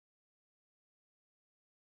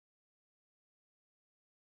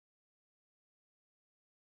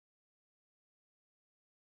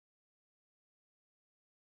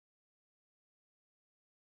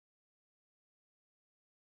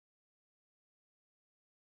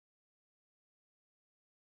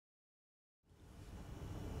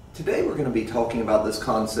Today we're going to be talking about this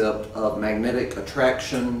concept of magnetic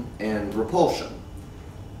attraction and repulsion.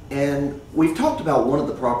 And we've talked about one of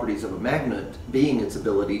the properties of a magnet being its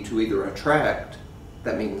ability to either attract,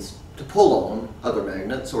 that means to pull on other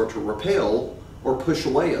magnets, or to repel or push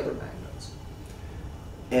away other magnets.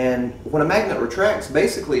 And when a magnet retracts,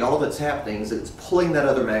 basically all that's happening is it's pulling that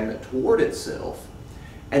other magnet toward itself.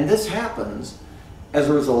 And this happens as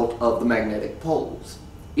a result of the magnetic poles.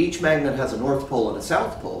 Each magnet has a north pole and a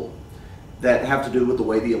south pole that have to do with the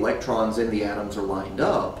way the electrons in the atoms are lined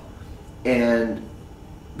up. And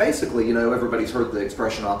basically, everybody's heard the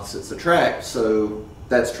expression opposites attract, so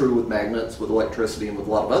that's true with magnets, with electricity, and with a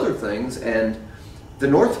lot of other things. And the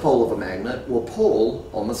north pole of a magnet will pull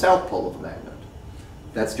on the south pole of a magnet.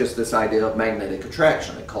 That's just this idea of magnetic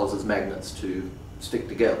attraction. It causes magnets to stick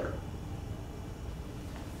together.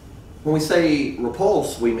 When we say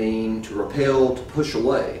repulse, we mean to repel, to push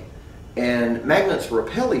away. And magnets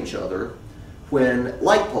repel each other when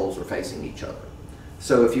like poles are facing each other.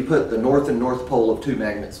 So if you put the north and north pole of two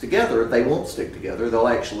magnets together, they won't stick together. They'll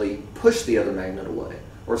actually push the other magnet away.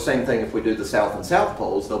 Or same thing if we do the south and south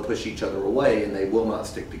poles, they'll push each other away and they will not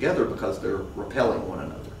stick together because they're repelling one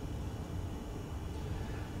another.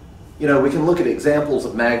 We can look at examples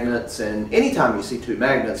of magnets, and anytime you see two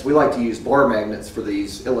magnets, we like to use bar magnets for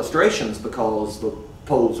these illustrations because the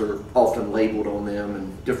poles are often labeled on them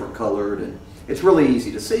and different colored, and it's really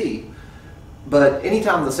easy to see. But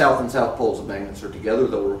anytime the south and south poles of magnets are together,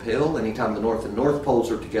 they'll repel. Anytime the north and north poles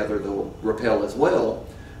are together, they'll repel as well.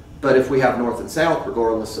 But if we have north and south,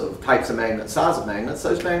 regardless of types of magnets, size of magnets,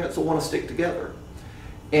 those magnets will want to stick together.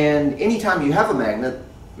 And anytime you have a magnet,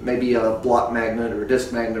 maybe a block magnet or a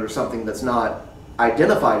disk magnet or something that's not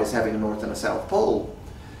identified as having a north and a south pole,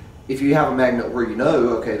 if you have a magnet where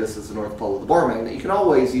okay, this is the north pole of the bar magnet, you can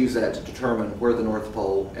always use that to determine where the north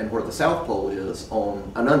pole and where the south pole is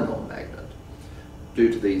on an unknown magnet, due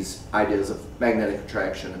to these ideas of magnetic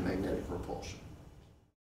attraction and magnetic repulsion.